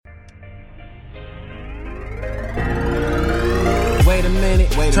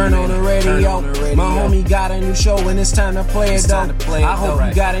minute. Turn on the radio. My homie got a new show and it's time to play it though. I hope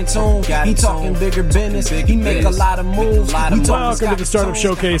you got in tune. He talking bigger business. He make a lot of moves. Welcome to the Startup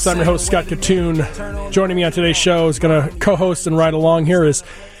Showcase. I'm your host, Scott Katoon. Joining me on today's show is going to co-host and ride along here is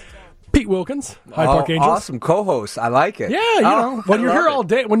Pete Wilkins, Hyde Park Angels. Awesome co-host. I like it. Yeah, you know, when you're here all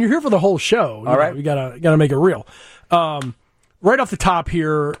day, when you're here for the whole show, you gotta make it real. Right off the top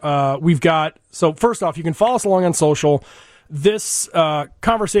here, we've got, so first off, you can follow us along on social. This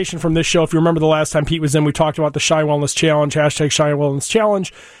conversation from this show, if you remember the last time Pete was in, we talked about the Shy Wellness Challenge, hashtag Shy Wellness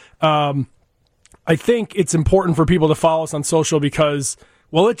Challenge. I think it's important for people to follow us on social because,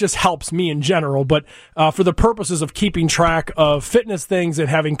 well, it just helps me in general, but for the purposes of keeping track of fitness things and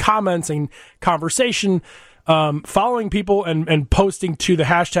having comments and conversation, following people and posting to the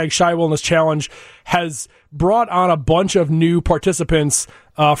hashtag Shy Wellness Challenge has brought on a bunch of new participants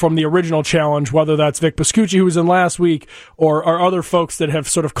from the original challenge, whether that's Vic Pascucci, who was in last week, or other folks that have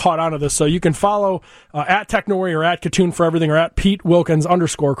sort of caught on to this. So you can follow at Technori or at Katoon for everything or at Pete Wilkins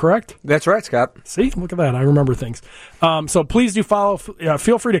 _ correct? That's right, Scott. See, look at that. I remember things. So please do follow.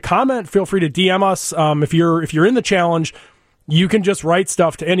 Feel free to comment. Feel free to DM us. If you're in the challenge, you can just write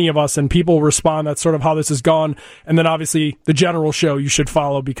stuff to any of us and people respond. That's sort of how this has gone. And then obviously the general show you should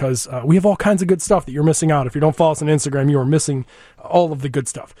follow because we have all kinds of good stuff that you're missing out. If you don't follow us on Instagram, you are missing all of the good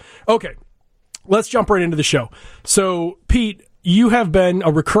stuff. Okay, let's jump right into the show. So Pete, you have been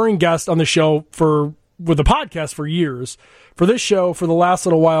a recurring guest on the show with the podcast for years. For this show, for the last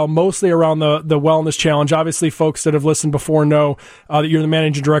little while, mostly around the Wellness Challenge. Obviously, folks that have listened before know that you're the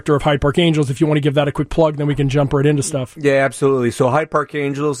managing director of Hyde Park Angels. If you want to give that a quick plug, then we can jump right into stuff. Yeah, absolutely. So Hyde Park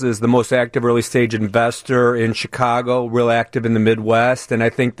Angels is the most active early-stage investor in Chicago, real active in the Midwest. And I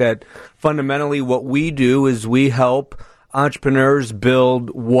think that fundamentally what we do is we help entrepreneurs build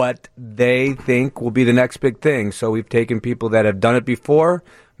what they think will be the next big thing. So we've taken people that have done it before,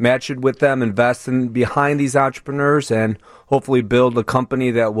 match it with them, invest in behind these entrepreneurs, and hopefully build a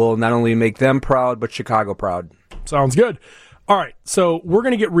company that will not only make them proud, but Chicago proud. Sounds good. All right, so we're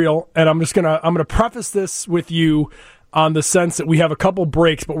going to get real, and I'm going to preface this with you on the sense that we have a couple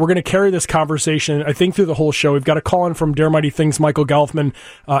breaks, but we're going to carry this conversation, I think, through the whole show. We've got a call in from Dare Mighty Things, Michael Gelphman,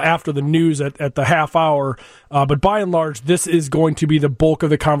 after the news at the half hour. But by and large, this is going to be the bulk of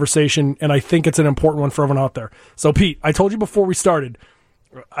the conversation, and I think it's an important one for everyone out there. So, Pete, I told you before we started,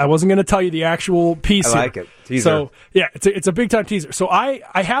 I wasn't going to tell you the actual piece I like here. it. Teaser. So, yeah, it's a big-time teaser. So I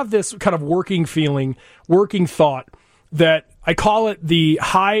have this kind of working thought that I call it the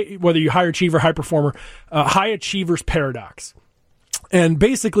high, whether you high achiever, high performer, high achievers paradox. And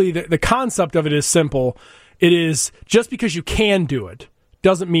basically, the concept of it is simple. It is just because you can do it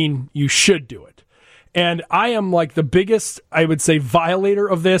doesn't mean you should do it. And I am like the biggest, I would say, violator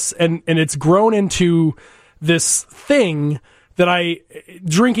of this, and it's grown into this thing that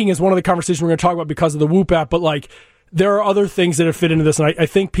drinking is one of the conversations we're going to talk about because of the Whoop app, but like there are other things that have fit into this. And I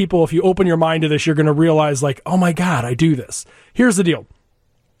think people, if you open your mind to this, you're going to realize like, oh my God, I do this. Here's the deal.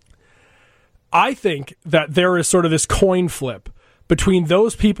 I think that there is sort of this coin flip between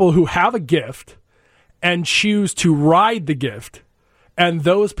those people who have a gift and choose to ride the gift and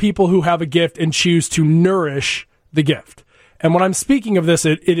those people who have a gift and choose to nourish the gift. And when I'm speaking of this,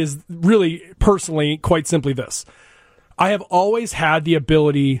 it is really personally quite simply this. I have always had the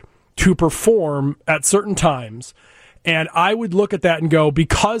ability to perform at certain times, and I would look at that and go,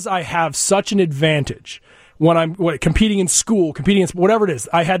 because I have such an advantage when I'm competing in school, competing in whatever it is,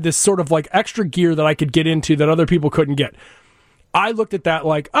 I had this sort of like extra gear that I could get into that other people couldn't get. I looked at that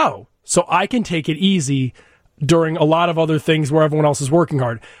like, oh, so I can take it easy during a lot of other things where everyone else is working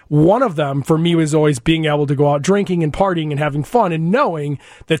hard. One of them for me was always being able to go out drinking and partying and having fun and knowing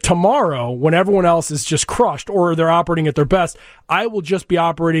that tomorrow when everyone else is just crushed or they're operating at their best, I will just be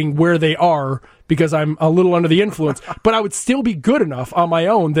operating where they are because I'm a little under the influence, but I would still be good enough on my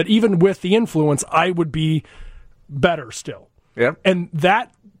own that even with the influence, I would be better still. Yeah. And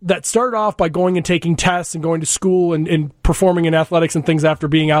that started off by going and taking tests and going to school and performing in athletics and things after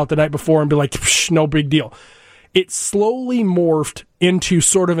being out the night before and be like, no big deal. It slowly morphed into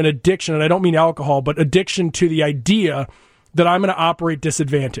sort of an addiction, and I don't mean alcohol, but addiction to the idea that I'm going to operate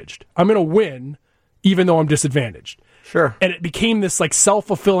disadvantaged. I'm going to win even though I'm disadvantaged. Sure. And it became this like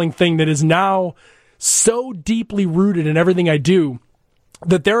self-fulfilling thing that is now so deeply rooted in everything I do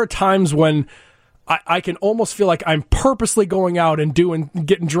that there are times when I can almost feel like I'm purposely going out and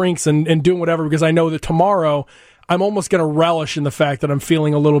getting drinks and doing whatever because I know that tomorrow I'm almost going to relish in the fact that I'm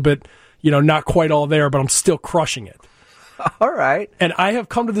feeling a little bit, not quite all there, but I'm still crushing it. All right. And I have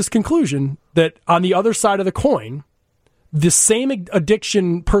come to this conclusion that on the other side of the coin, the same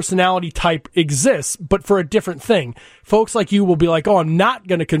addiction personality type exists, but for a different thing. Folks like you will be like, oh, I'm not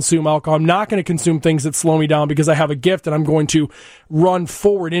going to consume alcohol. I'm not going to consume things that slow me down because I have a gift and I'm going to run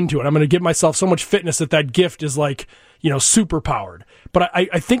forward into it. I'm going to give myself so much fitness that gift is like, super powered. But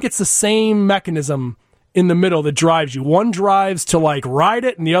I think it's the same mechanism in the middle that drives you. One drives to like ride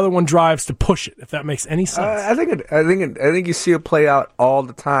it and the other one drives to push it, if that makes any sense. I think you see it play out all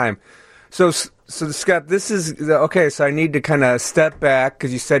the time. So Scott, this is okay. So I need to kind of step back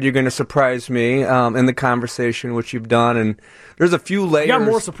because you said you're going to surprise me in the conversation, which you've done, and there's a few layers. I got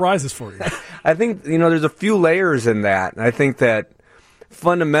more surprises for you. I think there's a few layers in that, and I think that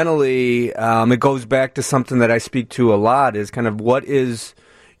fundamentally it goes back to something that I speak to a lot: is kind of what is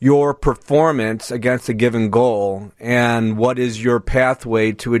your performance against a given goal, and what is your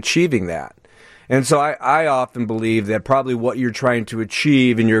pathway to achieving that. And so I often believe that probably what you're trying to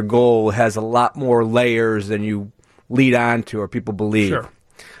achieve in your goal has a lot more layers than you lead on to or people believe. Sure.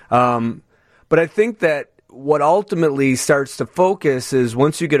 But I think that what ultimately starts to focus is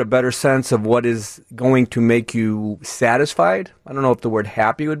once you get a better sense of what is going to make you satisfied. I don't know if the word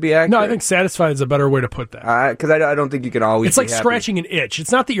happy would be accurate. No, I think satisfied is a better way to put that. Because I don't think you can always It's like be happy. scratching an itch.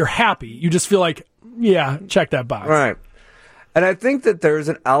 It's not that you're happy. You just feel like, yeah, check that box. Right. And I think that there's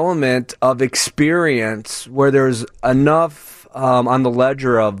an element of experience where there's enough on the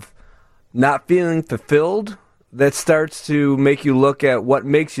ledger of not feeling fulfilled that starts to make you look at what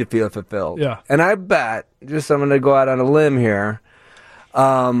makes you feel fulfilled. Yeah. And I bet, I'm going to go out on a limb here,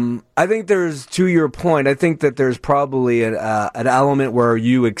 I think there's, to your point, I think that there's probably an element where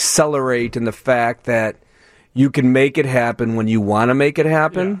you accelerate in the fact that you can make it happen when you want to make it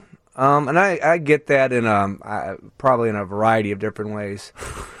happen. Yeah. And I get that in probably in a variety of different ways.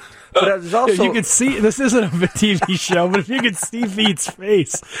 But there's also you can see this isn't a TV show, but if you could see Pete's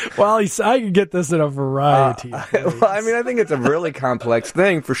face, well, I could get this in a variety. Of ways. Well, I mean, I think it's a really complex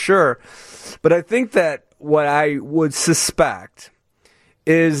thing for sure. But I think that what I would suspect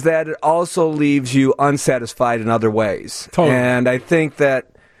is that it also leaves you unsatisfied in other ways. Totally. And I think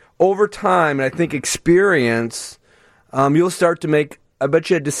that over time, and I think experience, you'll start to make, I bet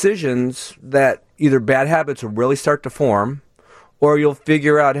you, decisions that either bad habits will really start to form, or you'll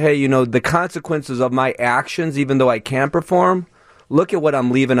figure out, hey, the consequences of my actions, even though I can perform, look at what I'm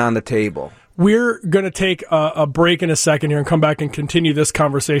leaving on the table. We're going to take a break in a second here and come back and continue this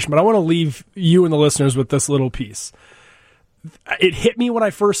conversation, but I want to leave you and the listeners with this little piece. It hit me when I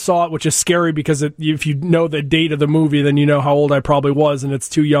first saw it, which is scary because if you know the date of the movie, then you know how old I probably was, and it's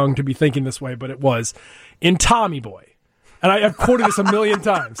too young to be thinking this way, but it was. In Tommy Boy. And I've quoted this a million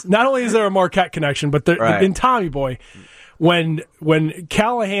times. Not only is there a Marquette connection, but right. In Tommy Boy, when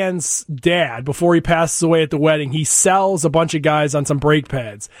Callahan's dad, before he passes away at the wedding, he sells a bunch of guys on some brake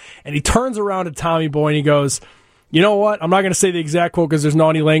pads. And he turns around to Tommy Boy and he goes, you know what? I'm not going to say the exact quote because there's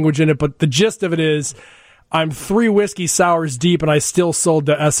naughty language in it, but the gist of it is, I'm 3 whiskey sours deep and I still sold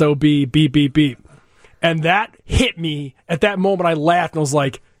the SOB, beep, beep, beep. And that hit me. At that moment, I laughed and was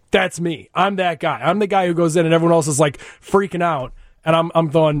like, that's me. I'm that guy. I'm the guy who goes in and everyone else is like freaking out. And I'm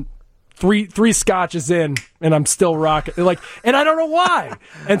going three scotches in and I'm still rocking. And I don't know why.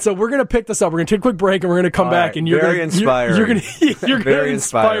 And so we're going to pick this up. We're going to take a quick break and we're going to come back. And you're going to inspire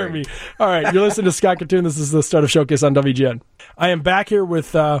me. All right. You're listening to Scott Katoon. This is the Startup Showcase on WGN. I am back here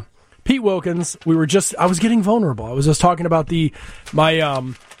with Pete Wilkins. I was getting vulnerable. I was just talking about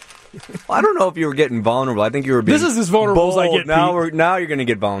I don't know if you were getting vulnerable. I think you were being This is as vulnerable bold. as I get, Pete. Now you're going to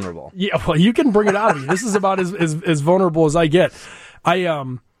get vulnerable. Yeah, well, you can bring it out of me. This is about as vulnerable as I get.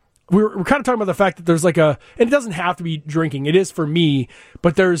 We're kind of talking about the fact that there's and it doesn't have to be drinking. It is for me,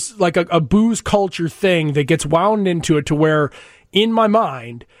 but there's like a booze culture thing that gets wound into it to where, in my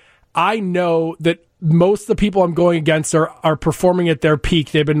mind, I know that most of the people I'm going against are performing at their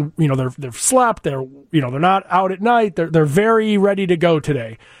peak. They've been, they've slept. They're not out at night. They're very ready to go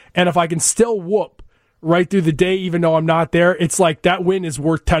today. And if I can still whoop right through the day, even though I'm not there, it's like that win is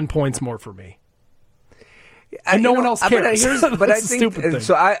worth 10 points more for me. And no one else cares. But I think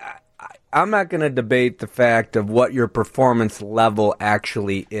so. I'm not going to debate the fact of what your performance level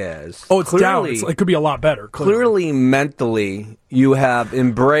actually is. Oh, it's clearly down. It could be a lot better. Clearly, mentally, you have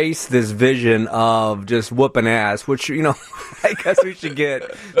embraced this vision of just whooping ass, which, I guess we should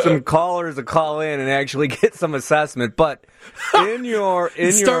get some callers to call in and actually get some assessment. But start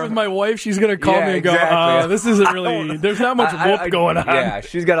with my wife. She's going to call me and go, this isn't really, there's not much whoop going on. Yeah,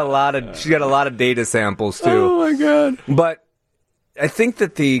 she's got a lot of data samples, too. Oh, my God. But I think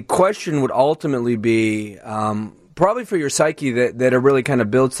that the question would ultimately be, probably for your psyche, that it really kind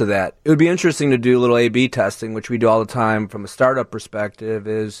of builds to that. It would be interesting to do a little A/B testing, which we do all the time from a startup perspective,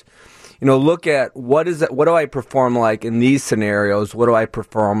 is, look at what do I perform like in these scenarios? What do I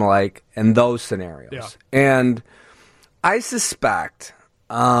perform like in those scenarios? Yeah. And I suspect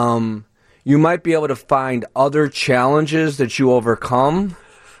you might be able to find other challenges that you overcome.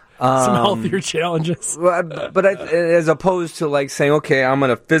 Some healthier challenges. But as opposed to like saying, okay, I'm going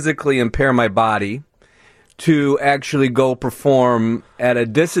to physically impair my body to actually go perform at a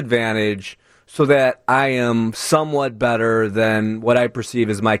disadvantage so that I am somewhat better than what I perceive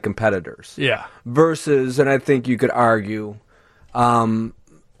as my competitors. Yeah. Versus, and I think you could argue,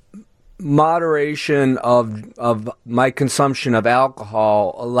 moderation of my consumption of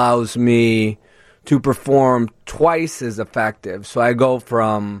alcohol allows me to perform twice as effective. So I go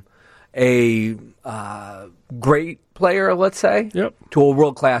from a great player, let's say, to a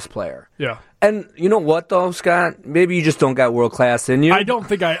world-class player. Yeah. And you know what, though, Scott? Maybe you just don't got world-class in you. I don't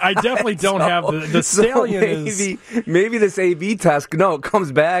think I definitely don't have the stallion. Maybe this AV test,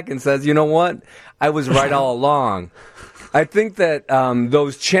 comes back and says, you know what? I was right all along. I think that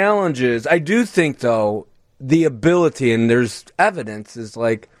those challenges, I do think, though, the ability, and there's evidence, is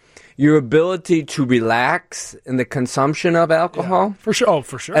like your ability to relax in the consumption of alcohol. Yeah, for sure. Oh,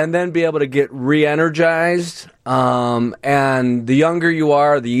 for sure. And then be able to get re-energized. And the younger you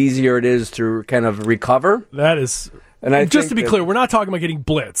are, the easier it is to kind of recover. That is... And just to be clear, we're not talking about getting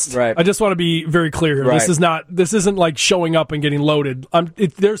blitzed. Right. I just want to be very clear here. Right. This isn't like showing up and getting loaded.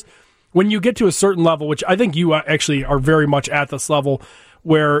 When you get to a certain level, which I think you actually are very much at this level,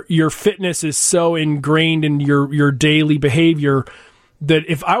 where your fitness is so ingrained in your daily behavior that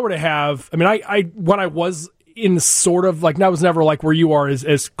if I were to have, I mean, I when I was in sort of like, I was never like where you are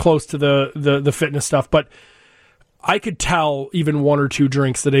as close to the fitness stuff, but I could tell even one or two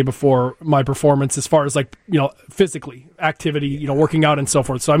drinks the day before my performance as far as like, physically activity, working out and so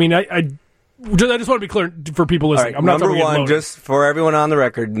forth. So, I mean, I just want to be clear for people listening. Right, I'm not number talking one, just for everyone on the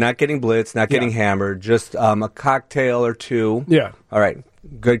record, not getting blitzed, not getting hammered, just a cocktail or two. Yeah. All right.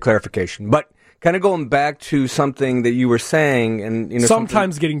 Good clarification. But kind of going back to something that you were saying, and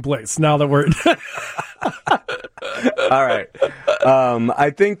sometimes getting blitzed. Now that we're all right. I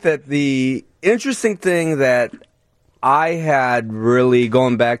think that the interesting thing that I had really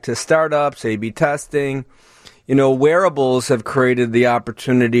going back to startups, A/B testing, wearables have created the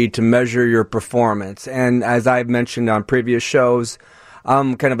opportunity to measure your performance. And as I've mentioned on previous shows,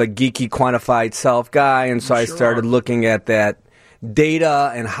 I'm kind of a geeky quantified self guy, and so I started looking at that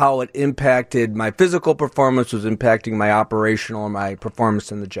data and how it impacted my physical performance, was impacting my operational and my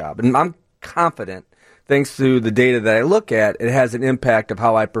performance in the job. And I'm confident, thanks to the data that I look at, it has an impact of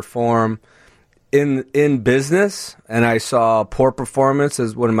how I perform in business. And I saw poor performance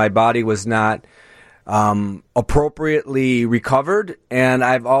as when my body was not appropriately recovered. And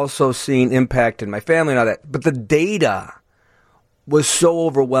I've also seen impact in my family and all that. But the data was so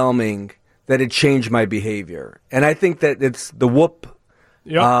overwhelming that it changed my behavior. And I think that it's the Whoop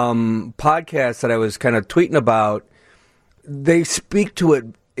podcast that I was kind of tweeting about. They speak to it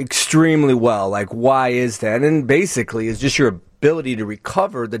extremely well. Like, why is that? And basically, it's just your ability to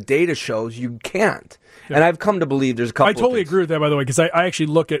recover. The data shows you can't. Yeah. And I've come to believe there's a couple I totally agree with that, by the way, because I actually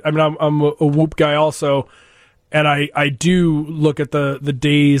look at, I'm a Whoop guy also, and I do look at the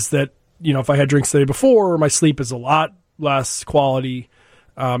days that, if I had drinks the day before, my sleep is a lot less quality.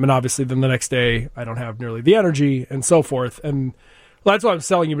 And obviously, then the next day, I don't have nearly the energy and so forth. And that's why I'm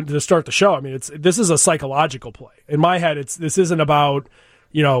telling you to start the show. I mean, this is a psychological play. In my head, this isn't about,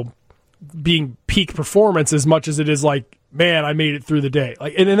 being peak performance as much as it is like, man, I made it through the day.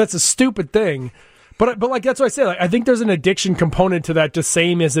 Like, and that's a stupid thing. But like, that's what I say. Like, I think there's an addiction component to that, just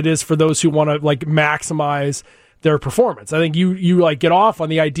same as it is for those who want to like maximize their performance. I think you like get off on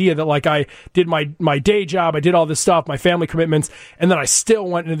the idea that like I did my day job, I did all this stuff, my family commitments, and then I still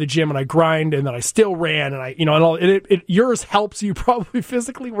went into the gym and I grind and then I still ran and I and all it yours helps you probably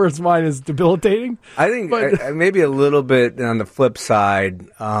physically, whereas mine is debilitating. I think maybe a little bit on the flip side,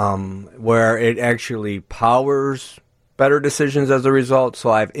 where it actually powers better decisions as a result,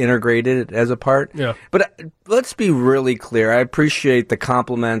 so I've integrated it as a part. Yeah. But let's be really clear. I appreciate the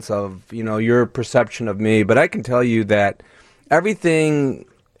compliments of, your perception of me, but I can tell you that everything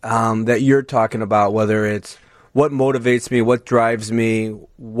that you're talking about, whether it's what motivates me, what drives me,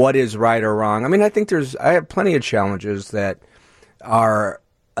 what is right or wrong. I mean, I think I have plenty of challenges that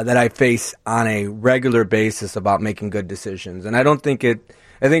I face on a regular basis about making good decisions. And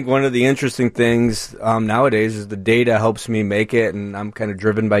I think one of the interesting things nowadays is the data helps me make it, and I'm kind of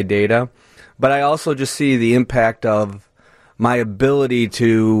driven by data. But I also just see the impact of my ability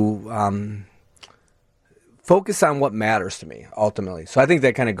to focus on what matters to me, ultimately. So I think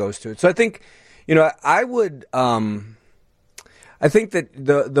that kind of goes to it. So I think, I would I think that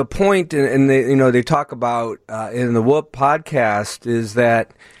the point, and they talk about in the Whoop podcast, is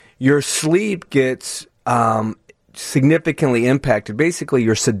that your sleep gets significantly impacted. Basically,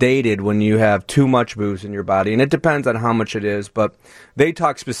 you're sedated when you have too much booze in your body, and it depends on how much it is. But they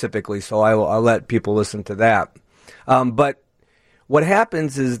talk specifically, so I'll let people listen to that. But what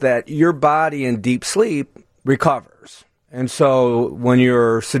happens is that your body in deep sleep recovers. And so when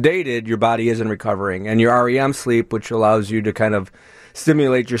you're sedated, your body isn't recovering. And your REM sleep, which allows you to kind of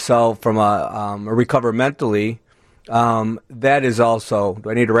stimulate yourself from a recover mentally, that is also... Do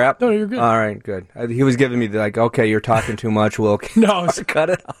I need to wrap? No, you're good. All right, good. He was giving me okay, you're talking too much, Wilk. No. Cut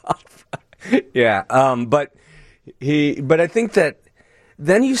it off. Yeah. But I think that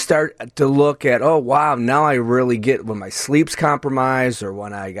then you start to look at, oh, wow, now I really get when my sleep's compromised or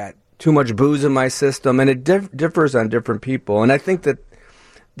when I got too much booze in my system, and it differs on different people. And I think that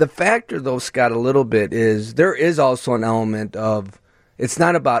the factor, though, Scott, a little bit is there is also an element of it's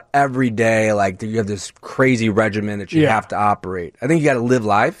not about every day, like you have this crazy regimen that you have to operate. I think you got to live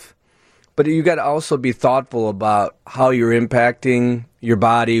life, but you got to also be thoughtful about how you're impacting your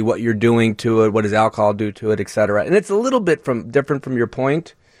body, what you're doing to it, what does alcohol do to it, et cetera. And it's a little bit different from your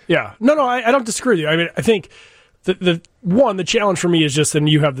point. Yeah. No, I don't disagree with you. I mean, I think the challenge for me is just, and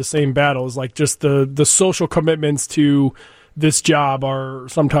you have the same battle, is like just the social commitments to this job are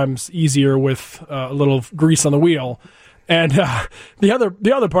sometimes easier with a little grease on the wheel. And the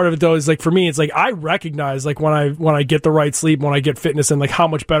other part of it, though, is like for me, it's like I recognize like when I get the right sleep, when I get fitness, and like how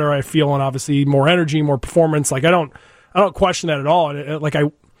much better I feel, and obviously more energy, more performance. Like I don't question that at all.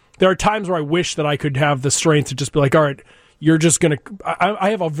 And there are times where I wish that I could have the strength to just be like, all right, you're just gonna.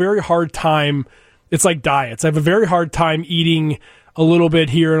 I have a very hard time. It's like diets. I have a very hard time eating a little bit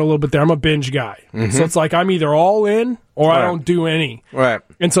here and a little bit there. I'm a binge guy. Mm-hmm. So it's like I'm either all in or I don't do any. Right.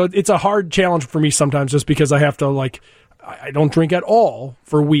 And so it's a hard challenge for me sometimes just because I have to like, I don't drink at all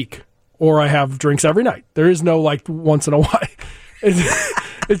for a week or I have drinks every night. There is no like once in a while.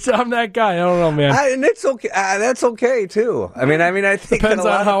 I'm that guy. I don't know, man. And it's okay. That's okay too. I mean, I think depends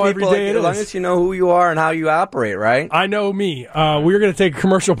on how every day it is. As long as you know who you are and how you operate, right? I know me. We're going to take a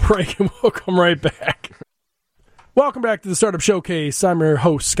commercial break and we'll come right back. Welcome back to the Startup Showcase. I'm your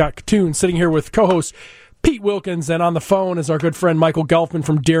host, Scott Katoon, sitting here with co-host Pete Wilkins, and on the phone is our good friend Michael Gelphman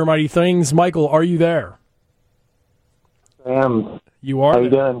from Dare Mighty Things. Michael, are you there? I am. You are? How you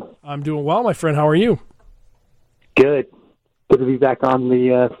doing? I'm doing well, my friend. How are you? Good. Good to be back on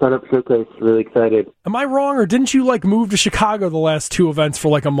the Startup Showcase. Really excited. Am I wrong, or didn't you like move to Chicago the last two events for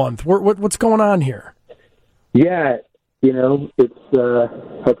like a month? What's going on here? Yeah, it's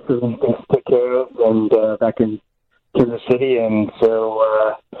had some things to take care of, and back in Kansas City, and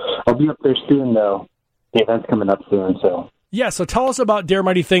so I'll be up there soon, though. The event's coming up soon, so. Yeah, so tell us about Dare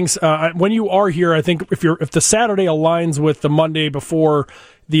Mighty Things. When you are here, I think if the Saturday aligns with the Monday before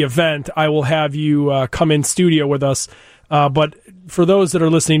the event, I will have you come in studio with us. But for those that are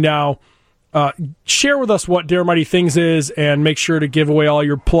listening now, share with us what Dare Mighty Things is, and make sure to give away all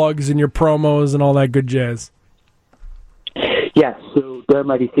your plugs and your promos and all that good jazz. Yeah, so Dare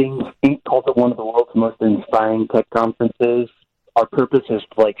Mighty Things Inc. calls it one of the world's most inspiring tech conferences. Our purpose is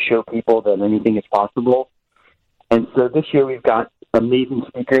to show people that anything is possible. And so this year we've got amazing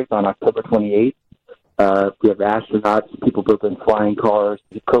speakers on October 28th. We have astronauts, people building flying cars,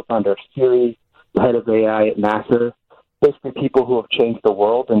 the co-founder of Siri, the head of AI at NASA, basically people who have changed the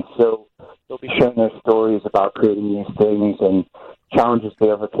world. And so they'll be sharing their stories about creating these things and challenges they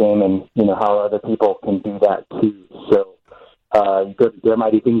overcame, and how other people can do that too. So you go to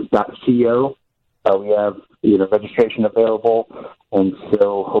daremightythings.co. We have registration available, and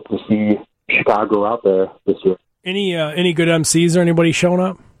so hope to see Chicago out there this year. Any good MCs or anybody showing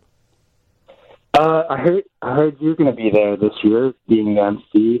up? I heard you're going to be there this year, being the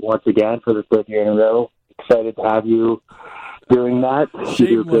MC once again for the third year in a row. Excited to have you doing that. You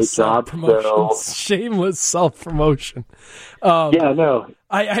do a great job. Shameless self-promotion. Yeah, no.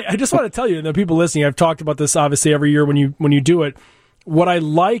 I just want to tell you, the people listening, I've talked about this obviously every year when you do it. What I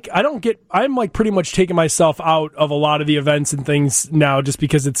like, I'm like pretty much taking myself out of a lot of the events and things now just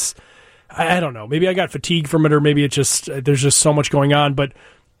because it's, I don't know, maybe I got fatigue from it, or maybe it's just, there's just so much going on. But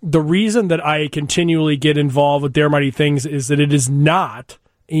the reason that I continually get involved with Dare Mighty Things is that it is not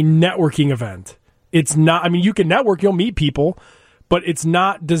a networking event. It's not, I mean, you can network, you'll meet people, but it's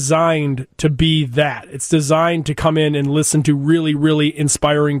not designed to be that. It's designed to come in and listen to really, really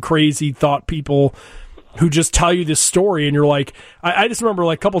inspiring, crazy thought people who just tell you this story. And you're like, I just remember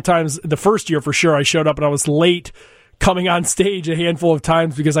like a couple times the first year for sure, I showed up and I was late coming on stage a handful of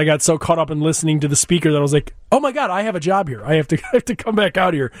times because I got so caught up in listening to the speaker that I was like, oh my God, I have a job here. I have to come back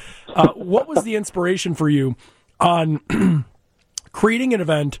out here. What was the inspiration for you on creating an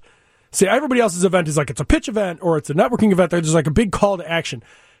event. See, everybody else's event is like it's a pitch event or it's a networking event. There's like a big call to action.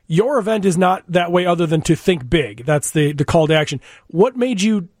 Your event is not that way other than to think big. That's the call to action. What made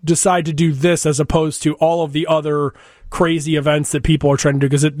you decide to do this as opposed to all of the other crazy events that people are trying to do?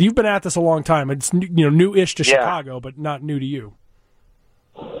 Because you've been at this a long time. It's new-ish to Chicago, but not new to you.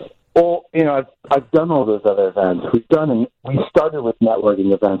 Well, I've done all those other events. We started with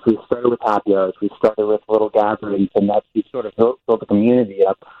networking events. We started with happy hours. We started with little gatherings, and we sort of built the community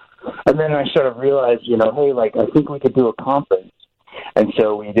up. And then I sort of realized, hey, like, I think we could do a conference. And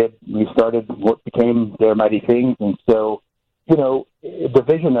so we started what became Their Mighty Things. And so, the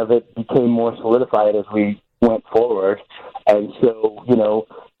vision of it became more solidified as we went forward. And so,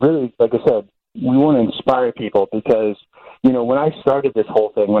 really, like I said, we want to inspire people because, when I started this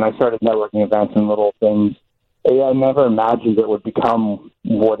whole thing, when I started networking events and little things, I never imagined it would become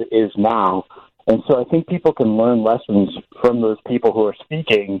what it is now. And so I think people can learn lessons from those people who are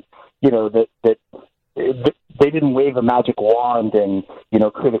speaking, that they didn't wave a magic wand and,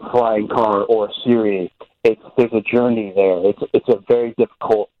 create a flying car or a Siri. There's a journey there. It's a very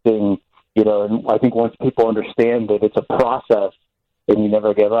difficult thing, and I think once people understand that it's a process and you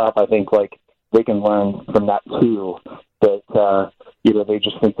never give up, I think, like, they can learn from that too, that, they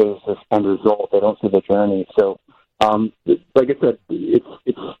just think there's this end result. They don't see the journey. So, like I said,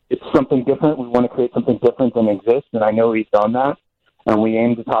 it's something different. We want to create something different than exists, and I know we've done that, and we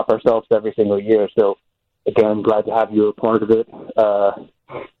aim to top ourselves every single year. So, again, glad to have you a part of it,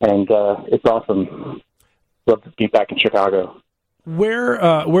 and it's awesome. Love to be back in Chicago.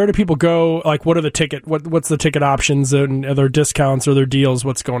 Where do people go? Like, what are the what's the ticket options, and are there discounts or there deals?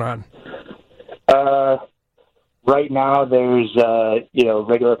 What's going on? Right now, there's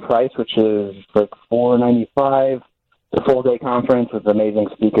regular price, which is like $4.95. The full day conference with amazing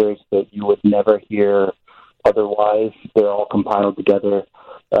speakers that you would never hear otherwise. They're all compiled together.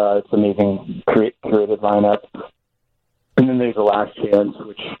 It's amazing curated lineup. And then there's a last chance,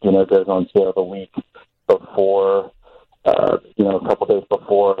 which goes on sale the week before, a couple days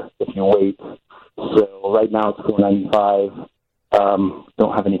before if you wait. So right now it's $4.95.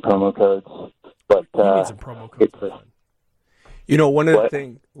 Don't have any promo codes. But you need some promo codes.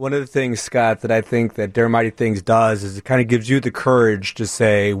 One of the things, Scott, that I think that Dare Mighty Things does is it kind of gives you the courage to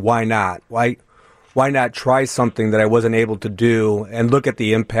say, why not? Why not try something that I wasn't able to do and look at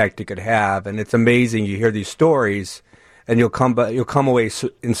the impact it could have? And it's amazing. You hear these stories, and you'll come away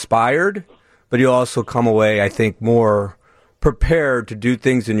inspired, but you'll also come away, I think, more prepared to do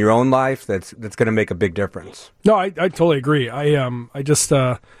things in your own life that's going to make a big difference. No, I totally agree.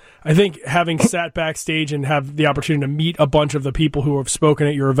 I think having sat backstage and have the opportunity to meet a bunch of the people who have spoken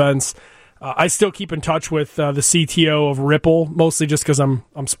at your events, I still keep in touch with the CTO of Ripple, mostly just because I'm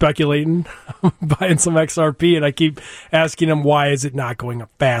speculating, buying some XRP, and I keep asking him, why is it not going up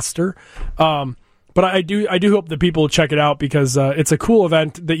faster? But I do hope that people check it out because it's a cool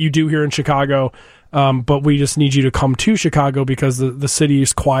event that you do here in Chicago, but we just need you to come to Chicago because the city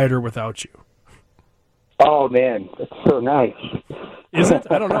is quieter without you. Oh, man, that's so nice. Is it?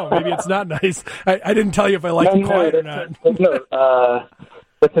 I don't know. Maybe it's not nice. I didn't tell you if I like it quiet or not.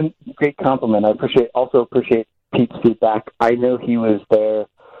 That's a great compliment. I appreciate Pete's feedback. I know he was there.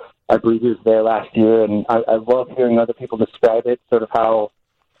 I believe he was there last year, and I love hearing other people describe it, sort of how,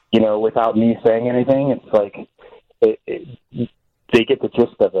 without me saying anything, it's like they get the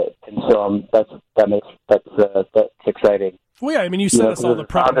gist of it. And so that's exciting. Well, yeah, I mean, you sent us all the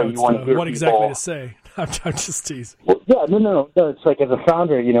prep notes to what exactly to say. I'm just teasing. Well, yeah, no. It's like as a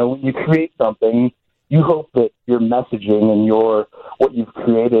founder, when you create something, you hope that your messaging and what you've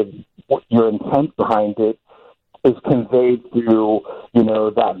created, what your intent behind it, is conveyed through,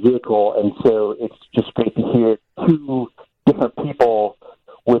 that vehicle. And so it's just great to hear two different people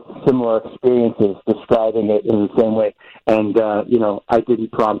with similar experiences describing it in the same way. And I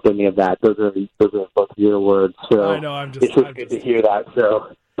didn't prompt any of that. Those are both your words. So I know. It's just good to hear that.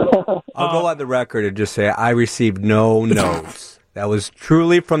 So. I'll go on the record and just say I received no notes. That was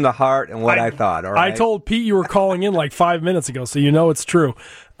truly from the heart and what I thought. All right? I told Pete you were calling in like 5 minutes ago, so it's true.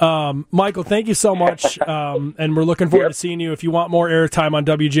 Michael, thank you so much, and we're looking forward to seeing you. If you want more airtime on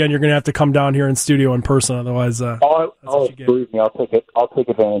WGN, you're going to have to come down here in studio in person. Otherwise, believe me, I'll take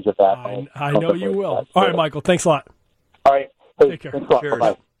advantage of that. I know you will. All right, Michael, thanks a lot. All right, take care. Thanks a lot.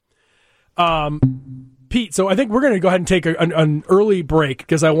 Cheers. Bye. Pete, so I think we're going to go ahead and take an early break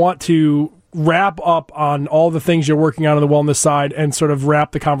because I want to wrap up on all the things you're working on the wellness side and sort of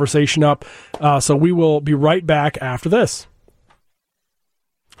wrap the conversation up. So we will be right back after this.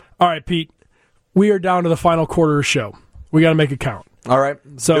 All right, Pete, we are down to the final quarter of the show. We got to make it count. All right.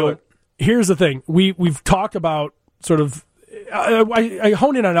 So here's the thing. We've talked about sort of I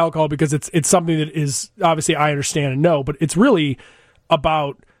hone in on alcohol because it's something that is obviously I understand and know, but it's really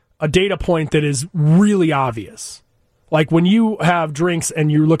about a data point that is really obvious. Like when you have drinks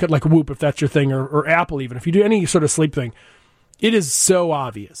and you look at like Whoop, if that's your thing, or Apple even, if you do any sort of sleep thing, it is so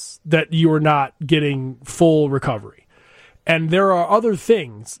obvious that you are not getting full recovery. And there are other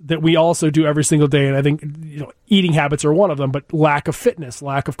things that we also do every single day, and I think eating habits are one of them, but lack of fitness,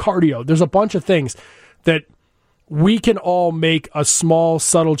 lack of cardio. There's a bunch of things that we can all make a small,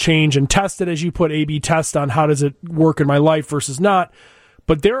 subtle change and test it as you put A/B test on how does it work in my life versus not.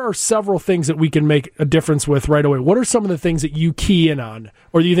 But there are several things that we can make a difference with right away. What are some of the things that you key in on,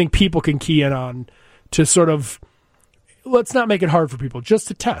 or do you think people can key in on to sort of, let's not make it hard for people, just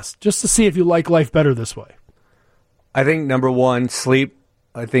to test, just to see if you like life better this way? I think number one, sleep.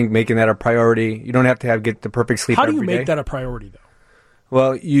 I think making that a priority. You don't have to get the perfect sleep every day. How do you make that a priority, though?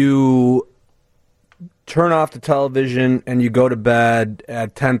 Well, you turn off the television and you go to bed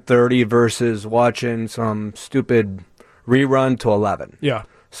at 10:30 versus watching some stupid rerun to 11. Yeah.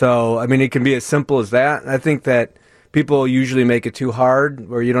 So, I mean, it can be as simple as that. I think that people usually make it too hard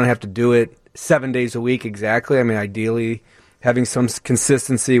where you don't have to do it 7 days a week exactly. I mean, ideally having some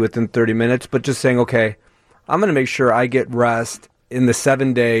consistency within 30 minutes, but just saying, okay, I'm going to make sure I get rest in the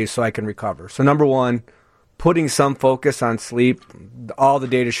 7 days so I can recover. So number one, putting some focus on sleep. All the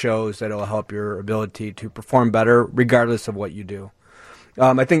data shows that it will help your ability to perform better regardless of what you do.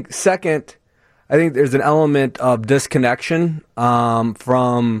 I think second, I think there's an element of disconnection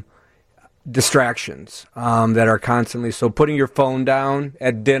from distractions that are constantly. So putting your phone down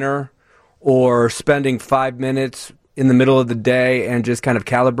at dinner or spending 5 minutes in the middle of the day and just kind of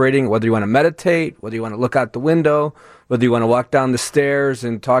calibrating whether you want to meditate, whether you want to look out the window, whether you want to walk down the stairs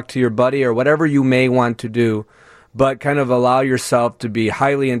and talk to your buddy or whatever you may want to do, but kind of allow yourself to be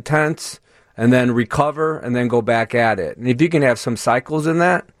highly intense and then recover and then go back at it. And if you can have some cycles in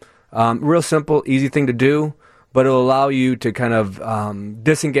that, real simple, easy thing to do, but it'll allow you to kind of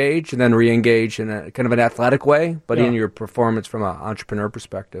disengage and then re-engage in a kind of an athletic way, but in your performance from an entrepreneur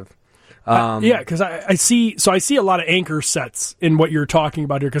perspective. Because I see a lot of anchor sets in what you're talking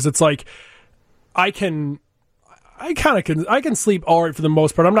about here, because it's like I can sleep all right for the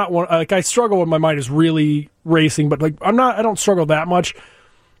most part. I'm not one, like, I struggle when my mind is really racing, but like I don't struggle that much.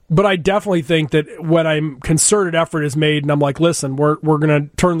 But I definitely think that when I'm concerted effort is made and I'm like, listen, we're going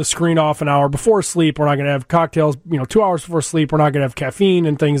to turn the screen off an hour before sleep. We're not going to have cocktails, 2 hours before sleep. We're not going to have caffeine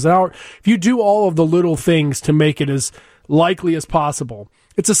and things. If you do all of the little things to make it as likely as possible,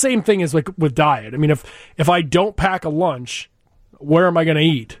 it's the same thing as like with diet. I mean, if I don't pack a lunch, where am I going to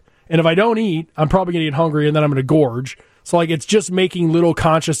eat? And if I don't eat, I'm probably going to get hungry and then I'm going to gorge. So like, it's just making little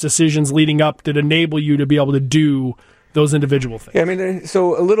conscious decisions leading up that enable you to be able to do those individual things. Yeah, I mean,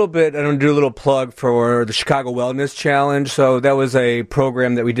 so a little bit, I'm going to do a little plug for the Chicago Wellness Challenge. So that was a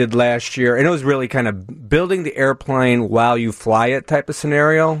program that we did last year, and it was really kind of building the airplane while you fly it type of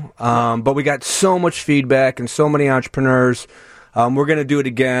scenario. But we got so much feedback and so many entrepreneurs. We're going to do it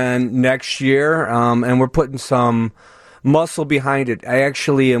again next year, and we're putting some muscle behind it. I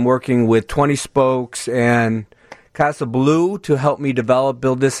actually am working with 20 Spokes and Casa Blue to help me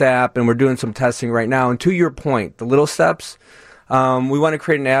build this app, and we're doing some testing right now. And to your point, the little steps, we want to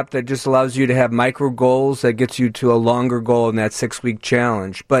create an app that just allows you to have micro goals that gets you to a longer goal in that 6-week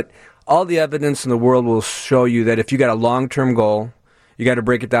challenge. But all the evidence in the world will show you that if you got a long-term goal, you got to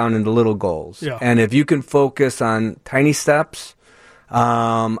break it down into little goals. Yeah. And if you can focus on tiny steps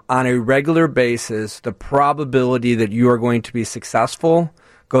on a regular basis, the probability that you are going to be successful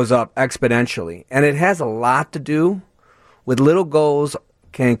goes up exponentially. And it has a lot to do with little goals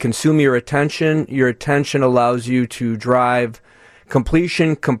can consume your attention. Your attention allows you to drive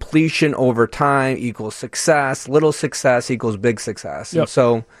completion. Completion over time equals success. Little success equals big success. Yep. And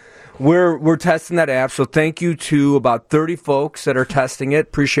so we're testing that app. So thank you to about 30 folks that are testing it.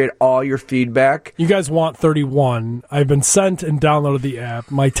 Appreciate all your feedback. You guys want 31. I've been sent and downloaded the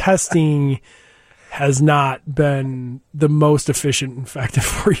app. My testing has not been the most efficient and effective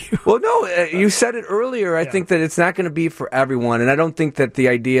for you. Well, no, you said it earlier. I think that it's not going to be for everyone. And I don't think that the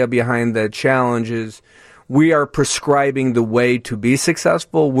idea behind the challenge is we are prescribing the way to be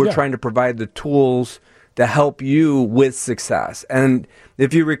successful. We're trying to provide the tools to help you with success. And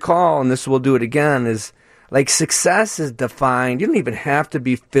if you recall, and this will do it again, is like success is defined. You don't even have to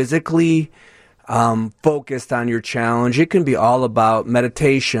be physically focused on your challenge. It can be all about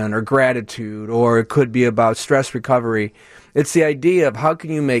meditation or gratitude, or it could be about stress recovery. It's the idea of how can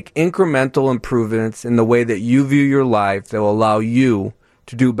you make incremental improvements in the way that you view your life that will allow you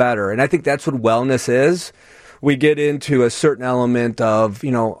to do better. And I think that's what wellness is. we get into a certain element of,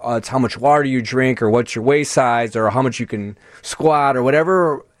 it's how much water you drink or what's your waist size or how much you can squat or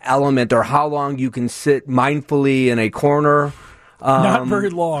whatever element or how long you can sit mindfully in a corner. Not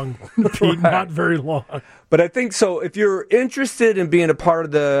very long, Pete, right. Not very long. But I think so. If you're interested in being a part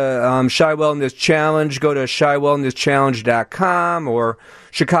of the Shy Wellness Challenge, go to shywellnesschallenge.com or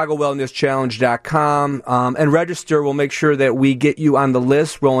chicagowellnesschallenge.com and register. We'll make sure that we get you on the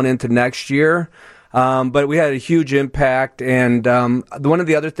list rolling into next year. But we had a huge impact. And one of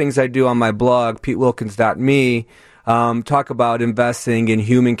the other things I do on my blog, petewilkins.me, talk about investing in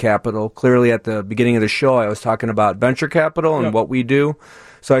human capital. Clearly, at the beginning of the show, I was talking about venture capital and what we do.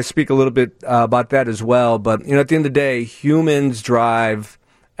 So I speak a little bit about that as well. But, at the end of the day, humans drive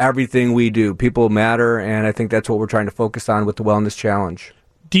everything we do. People matter, and I think that's what we're trying to focus on with the Wellness Challenge.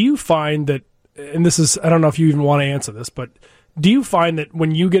 Do you find that, and this is, I don't know if you even want to answer this, but do you find that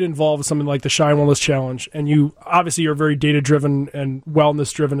when you get involved with something like the Shy Wellness Challenge, and you obviously you're very data-driven and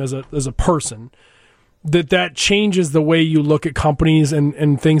wellness-driven as a person, that changes the way you look at companies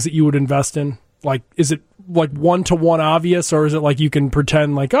and things that you would invest in? Like, is it like one-to-one obvious, or is it like you can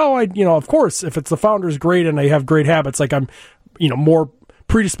pretend like, of course, if it's the founder's great and they have great habits, like I'm, more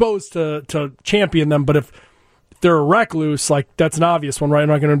predisposed to champion them. But if they're a recluse, like that's an obvious one, right? I'm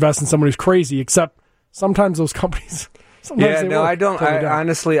not going to invest in someone who's crazy, except sometimes those companies. I don't.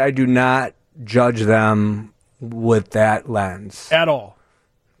 Honestly, I do not judge them with that lens. At all.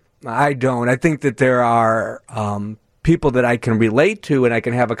 I don't. I think that there are people that I can relate to, and I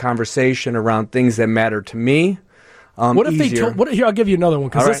can have a conversation around things that matter to me. What if easier. Here, I'll give you another one,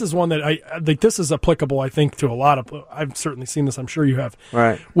 because this right. is one that I think this is applicable, I think, to a lot of, I've certainly seen this, I'm sure you have,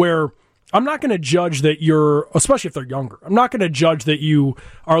 right? Where I'm not going to judge that you're, especially if they're younger, I'm not going to judge that you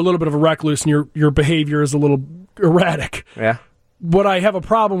are a little bit of a recluse and your behavior is a little erratic. Yeah. What I have a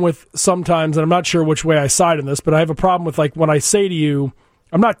problem with sometimes, and I'm not sure which way I side in this, but I have a problem with, like, when I say to you,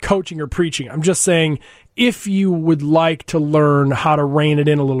 I'm not coaching or preaching. I'm just saying, if you would like to learn how to rein it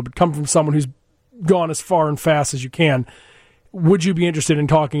in a little bit, come from someone who's gone as far and fast as you can, would you be interested in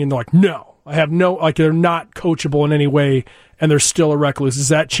talking? And they're like, no, I have no, like, they're not coachable in any way, and they're still a recluse. Does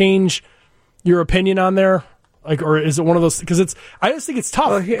that change your opinion on there? Like, or is it one of those? Because I just think it's tough.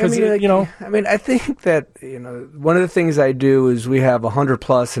 Well, I think that one of the things I do is we have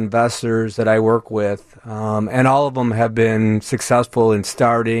 100+ investors that I work with, and all of them have been successful in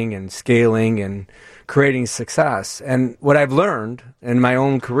starting and scaling and creating success. And what I've learned in my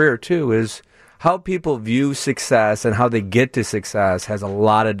own career too is how people view success and how they get to success has a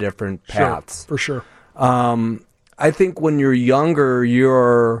lot of different paths. For sure. I think when you're younger,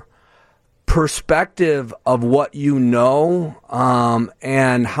 your perspective of what you know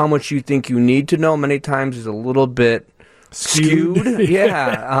and how much you think you need to know many times is a little bit skewed.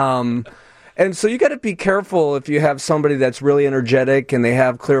 Yeah. And so you got to be careful if you have somebody that's really energetic and they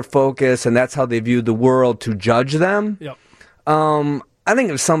have clear focus and that's how they view the world, to judge them. Yep. I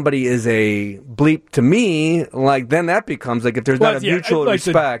think if somebody is a bleep to me, like, then that becomes like, if there's not a mutual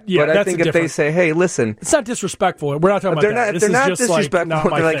respect. But I think if they say, hey, listen, it's not disrespectful. We're not talking about that. If they're not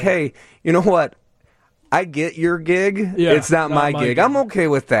disrespectful, they're like, hey, you know what? I get your gig. Yeah, it's not my gig. I'm okay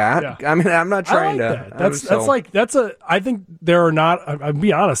with that. Yeah. I mean, I'm not trying to. I think there are not. I'll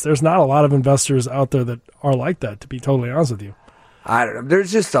be honest. There's not a lot of investors out there that are like that. To be totally honest with you. I don't know.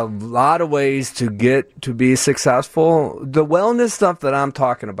 There's just a lot of ways to get to be successful. The wellness stuff that I'm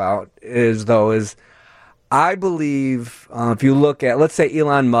talking about is I believe if you look at, let's say,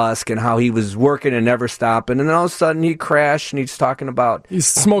 Elon Musk and how he was working and never stopping, and then all of a sudden he crashed and he's talking about... He's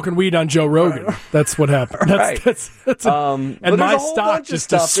smoking weed on Joe Rogan. That's what happened. And my stock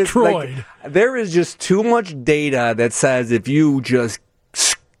just destroyed. There is just too much data that says if you just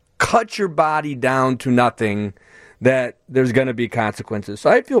cut your body down to nothing, that there's going to be consequences. So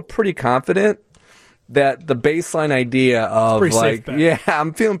I feel pretty confident that the baseline idea of, like,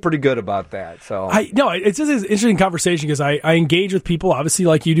 I'm feeling pretty good about that. So it's just an interesting conversation because I engage with people, obviously,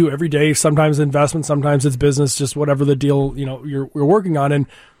 like you do every day. Sometimes investment, sometimes it's business, just whatever the deal you're working on. And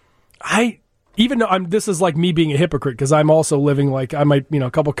even though this is like me being a hypocrite because I'm also living like I might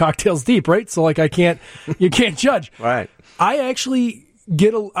a couple cocktails deep, right? So like you can't judge. Right. I actually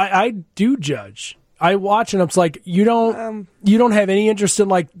I do judge. I watch and it's like you don't have any interest in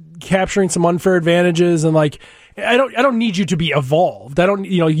like capturing some unfair advantages, and like I don't need you to be evolved. I don't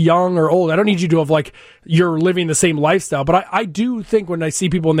young or old. I don't need you to have like you're living the same lifestyle. But I do think when I see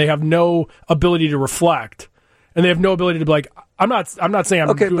people and they have no ability to reflect and they have no ability to be like I'm not saying I'm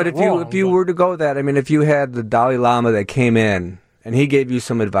okay. But if you were to go that, I mean, if you had the Dalai Lama that came in and he gave you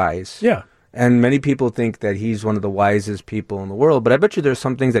some advice, yeah. And many people think that he's one of the wisest people in the world, but I bet you there's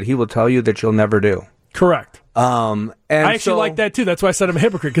some things that he will tell you that you'll never do. Correct. And I actually like that too. That's why I said I'm a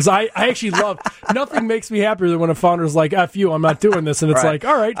hypocrite, because I actually love nothing makes me happier than when a founder's like, F you, I'm not doing this. And it's like,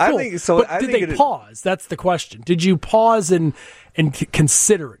 all right, cool. But did they pause? That's the question. Did you pause and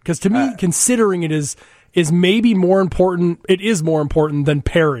consider it? Because to me, considering it is maybe more important. It is more important than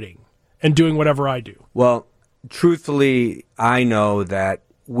parroting and doing whatever I do. Well, truthfully, I know that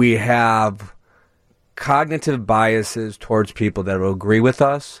we have cognitive biases towards people that will agree with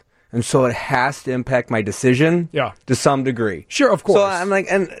us. And so it has to impact my decision to some degree. Sure, of course. So I'm like,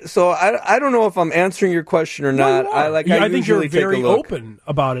 and so I don't know if I'm answering your question or not. I think you're very open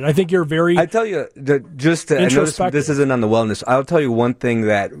about it. I think you're very. I tell you, I notice this isn't on the wellness. I'll tell you one thing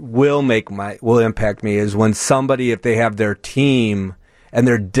that will impact me is when somebody, if they have their team and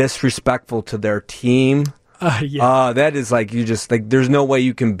they're disrespectful to their team. That is like, you just like, there's no way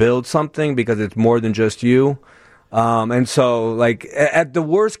you can build something because it's more than just you. And so, like, at the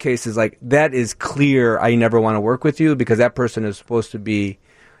worst cases, like, that is clear. I never want to work with you because that person is supposed to be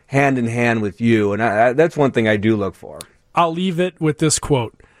hand in hand with you. And that's one thing I do look for. I'll leave it with this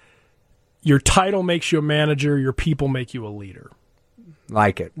quote. Your title makes you a manager. Your people make you a leader.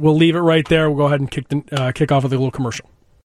 Like it. We'll leave it right there. We'll go ahead and kick off with a little commercial.